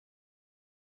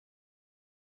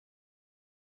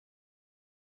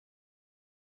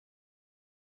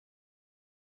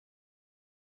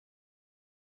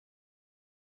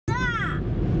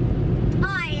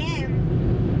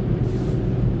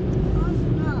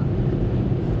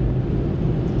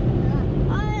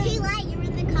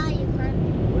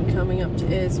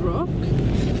Ayers Rock,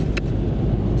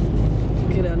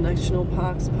 get our National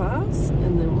Parks pass,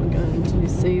 and then we're going to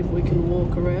see if we can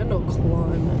walk around or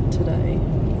climb it today.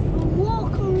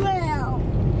 Walk around,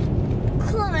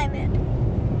 climb it.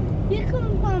 You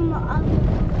can climb the other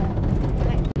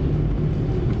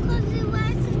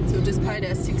way. So we just paid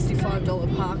our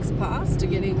 $65 parks pass to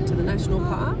get into the National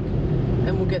Park,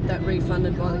 and we'll get that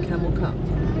refunded by the Camel Cup.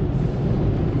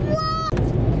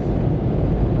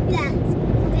 That's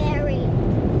very,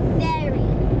 very,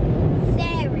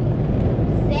 very,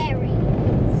 very, very,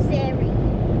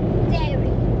 very,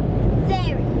 very,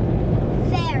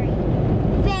 very,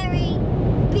 very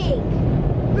big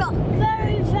rock.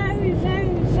 Very, very,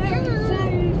 very, very,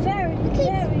 very, very,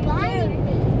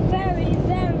 very, very,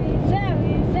 very,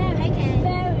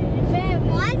 very, very.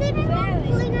 Why is it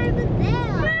falling over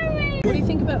there? What do you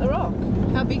think about the rock?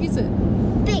 How big is it?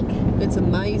 Big. It's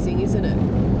amazing, isn't it?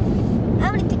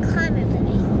 I want to climb it,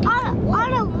 baby. I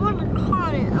don't want to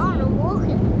climb it. I want to walk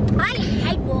it. I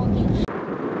hate walking.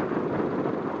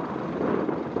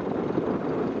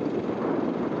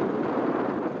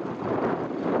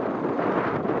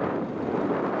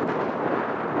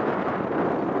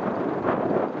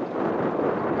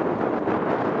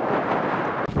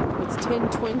 It's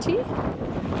 10:20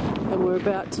 and we're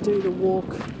about to do the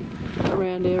walk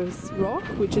around Ayers Rock,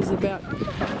 which is about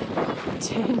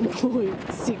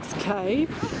 10.6k.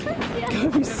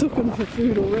 Kobe's looking for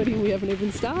food already, we haven't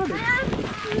even started.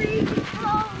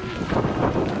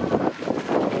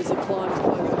 There's a climb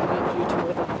closing down due to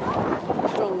a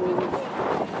strong wind.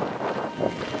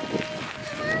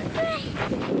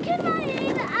 Can I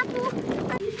eat an apple?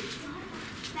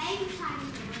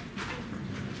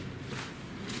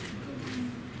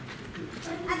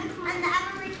 And the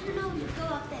Aboriginals go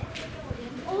up there.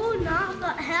 Oh no,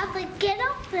 but how they get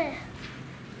up there?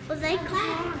 Well, they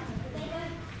climb.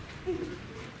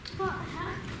 But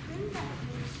how can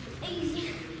they?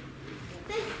 Easy.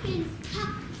 Their skin's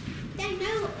tough. They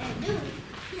know what they're doing.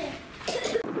 Yeah.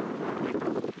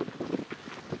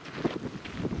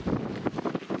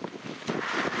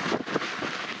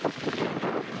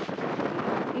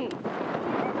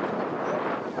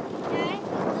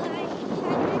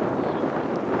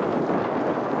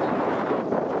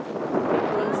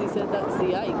 Lindsay said that's the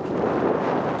ache.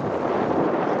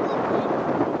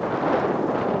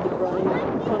 The brain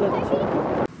kind of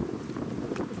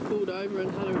pulled over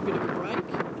and had a bit of a break.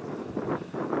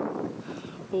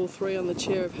 All three on the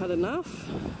chair have had enough.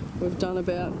 We've still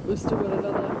got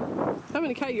another, how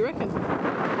many K you reckon? 6,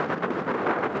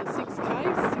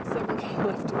 7K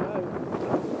left to go.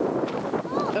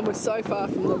 And we're so far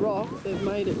from the rock, they've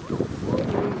made it move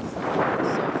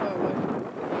so far away from the rock.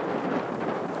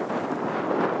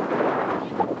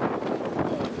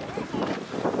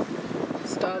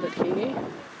 Started here,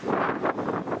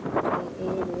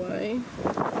 all the way,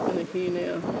 and they're here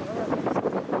now.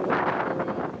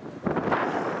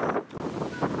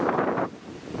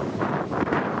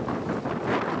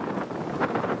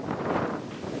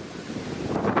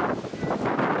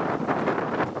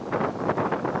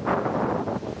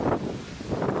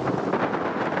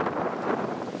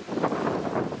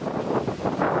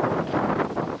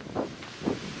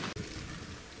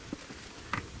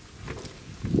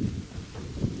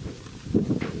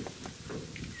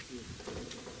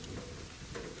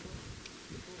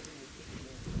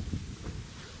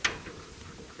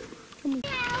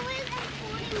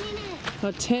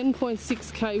 Our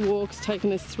 10.6k walk's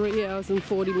taken us 3 hours and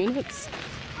 40 minutes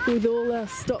with all our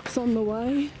stops on the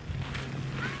way.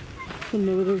 I don't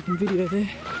know whether we can video there.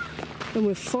 And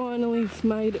we've finally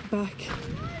made it back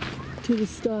to the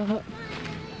start.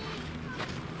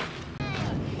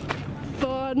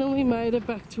 Finally made it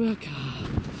back to our car.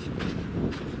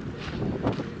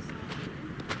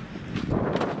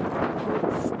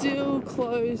 It's still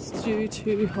closed due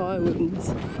to high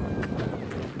winds.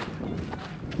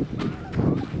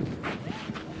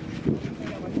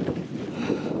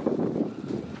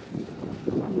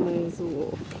 There's a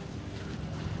walk.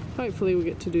 Hopefully we'll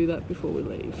get to do that before we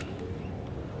leave.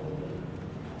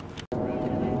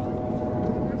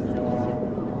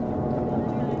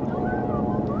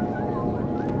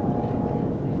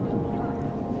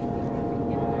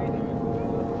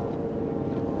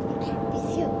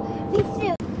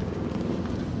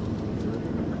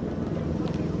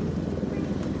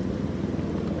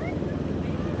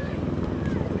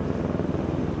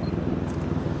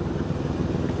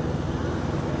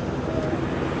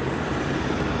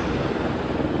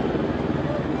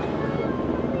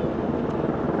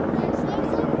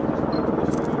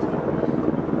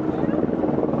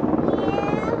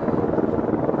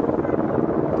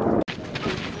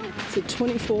 It's the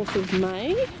 24th of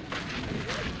May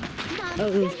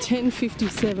It was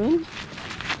 10:57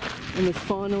 and we've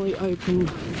finally opened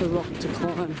the rock to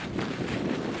climb.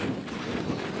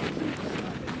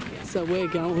 So we're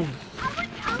going.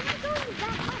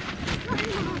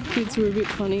 Kids were a bit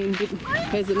funny and a bit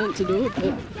hesitant to do it,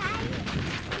 but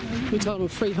we told them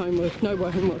free homework, no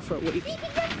homework for a week.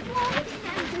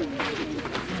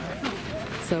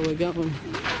 So we're going.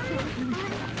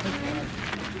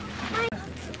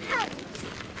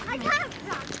 I can't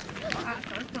run.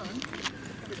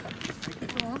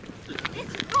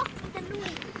 It's off the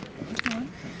noise.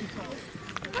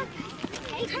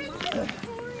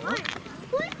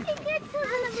 Once you get to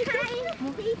the train,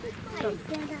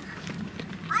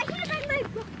 I hear that my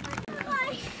book.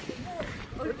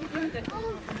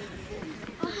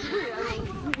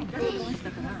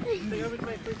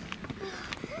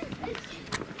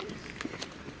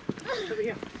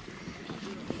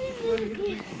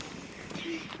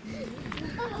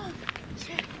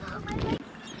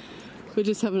 We're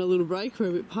just having a little break, we're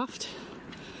a bit puffed.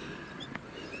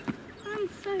 I'm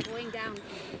so Going down.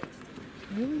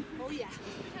 Really? Oh yeah.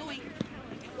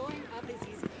 Going up is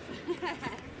easy.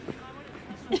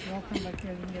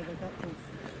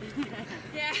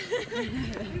 Yeah.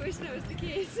 I wish that was the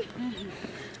case.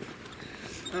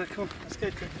 Alright, come on, let's go,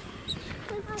 Chris.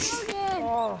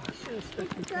 Oh,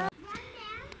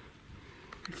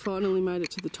 We finally made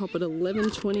it to the top at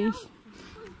 11:20.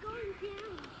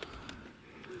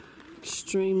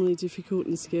 Extremely difficult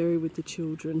and scary with the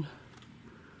children.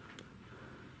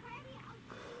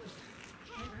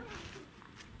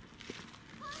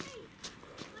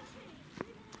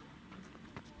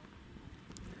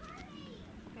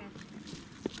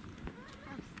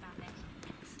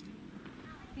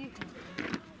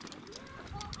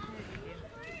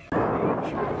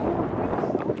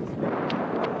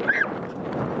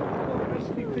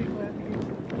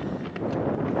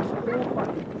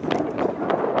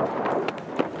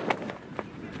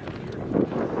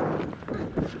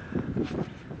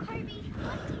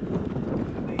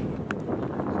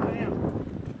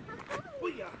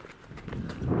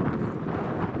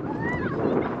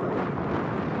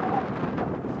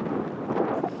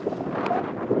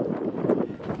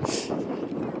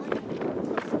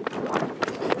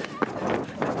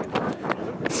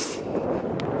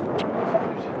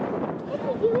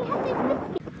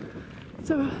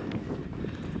 So,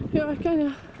 you're right, go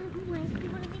now.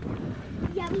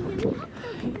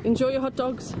 Enjoy your hot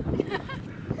dogs.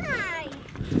 Hi.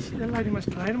 The lady must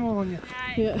have laid them all on you.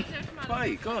 Yeah.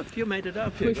 Hey, God, you made it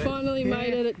up. We finally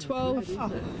made it at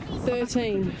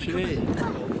 12:13. Gee.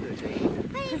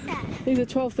 What is that? These are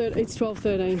 12:13. It's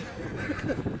 12:13.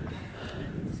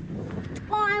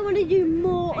 Oh, I want to do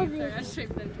more of this.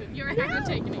 You're actually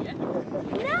taking it.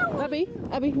 No.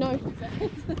 Abby, no.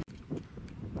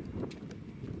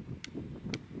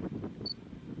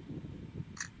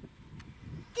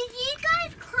 Did you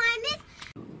guys climb it?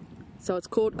 So it's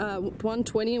called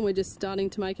 1:20 and we're just starting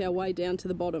to make our way down to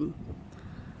the bottom.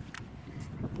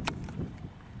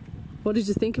 What did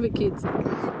you think of it, kids?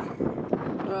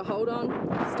 Alright, hold on.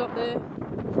 Stop there. All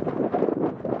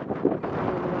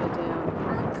the way down.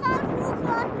 I can't walk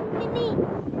on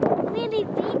mini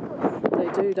vehicles. They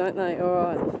do, don't they?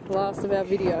 Alright, last of our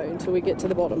video until we get to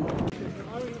the bottom.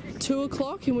 2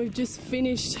 o'clock and we've just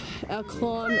finished our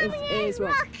climb of Ayers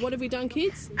Rock. What have we done,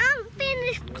 kids? I'm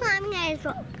finished climbing Ayers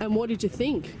Rock. And what did you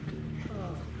think?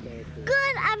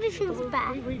 Good, everything's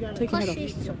bad. Take your head Plus off.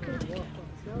 she's so good.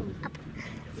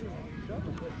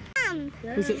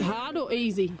 Was it hard or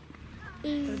easy?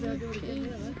 Easy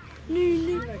peasy.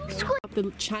 No.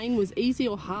 The chain was easy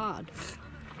or hard?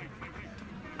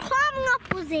 Climbing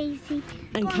up was easy.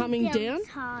 And Going coming down? was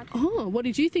hard. Oh, what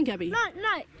did you think, Abby? No.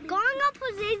 Going up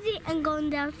was easy and going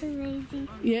down was easy.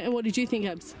 Yeah, and what did you think,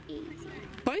 Abs? Easy.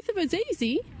 Both of it's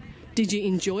easy. Did you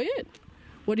enjoy it?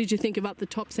 What did you think of up the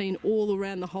top, seeing all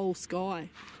around the whole sky?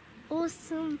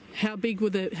 Awesome. How big were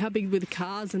the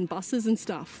cars and buses and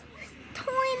stuff?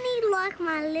 Tiny like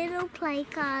my little play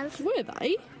cars. Were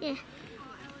they? Yeah.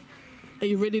 Are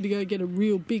you ready to go get a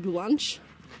real big lunch?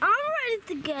 I'm ready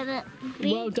to get it.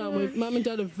 Well done. Mum and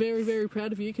Dad are very, very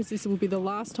proud of you because this will be the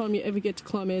last time you ever get to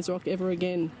climb Ayers Rock ever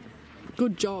again.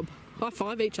 Good job. High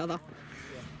five each other.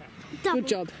 Double. Good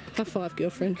job. High five,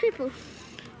 girlfriend. Triple.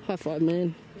 High five,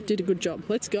 man. Did a good job.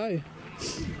 Let's go.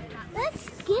 Let's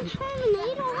get home and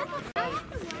eat all of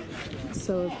it.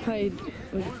 So I've paid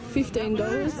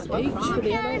 $15 each for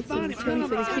the adults and 10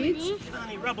 for the kids.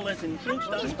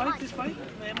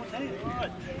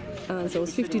 So it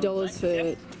was $50 for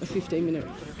a 15-minute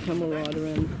camel ride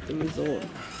around the resort.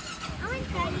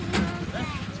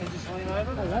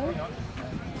 Hello?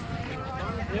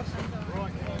 Yep.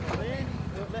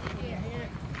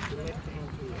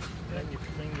 Then you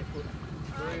swing your foot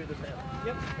through the pedal.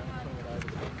 Yep. Swing it over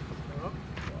the pedal.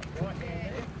 Right hand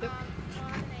there. Yep.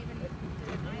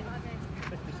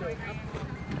 Lift yourself up.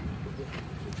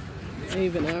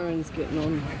 Even Aaron's getting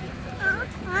on.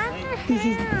 This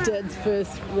is Dad's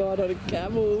first ride on a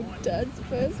camel. Dad's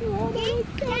first ride on a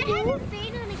Dad camel. hasn't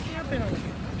been on a camel.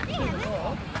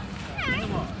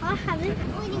 I haven't.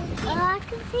 Oh, I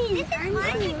can see his ankle.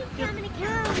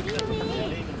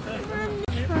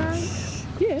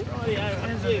 Yeah. Rightio,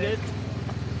 hands there, good.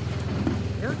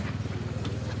 Yep.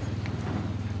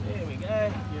 There we go.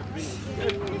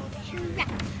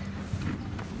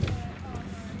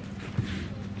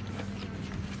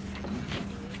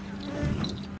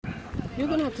 You're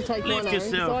going to have to take one,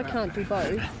 Aaron, because I can't do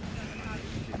both.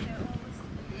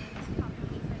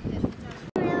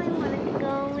 I really wanted to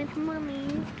go with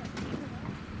Mummy.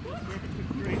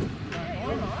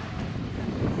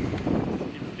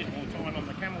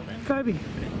 Kobe.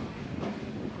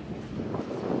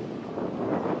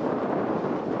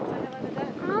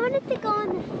 I wanted to go on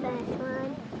the first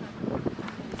one.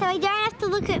 So I don't have to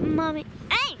look at Mummy.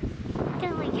 Hey!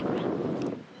 Don't like it.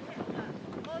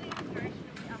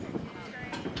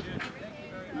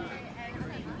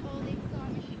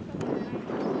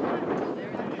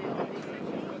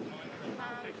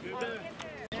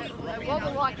 They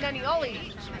wobble like Nanny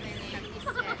Ollie.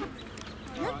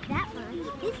 Not that one.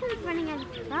 This one's running out of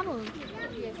trouble.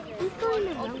 He's going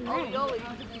the wrong way. Ollie.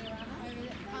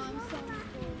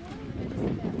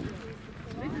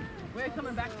 We're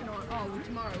coming back tonight. Oh, well,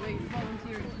 tomorrow. We're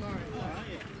volunteering tomorrow.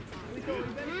 We thought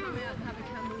we'd better come out and have a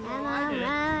camel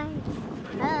ride.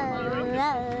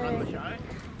 Run the show.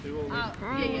 Do all this.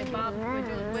 Yeah, Barb. We're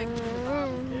doing work for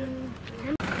Barb.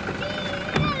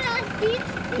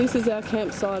 This This is our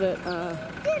campsite at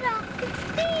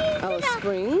Alice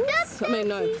Springs. I mean,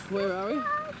 no, where are we?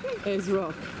 Ayers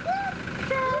Rock.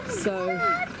 So,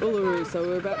 Uluru. So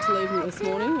we're about to leave them this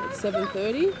morning at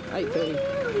 7:30, 8:30.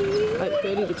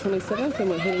 8:30 the 27th, and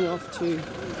we're heading off to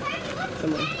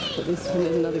somewhere. But there's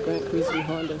another Grand Cruise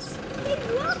behind us.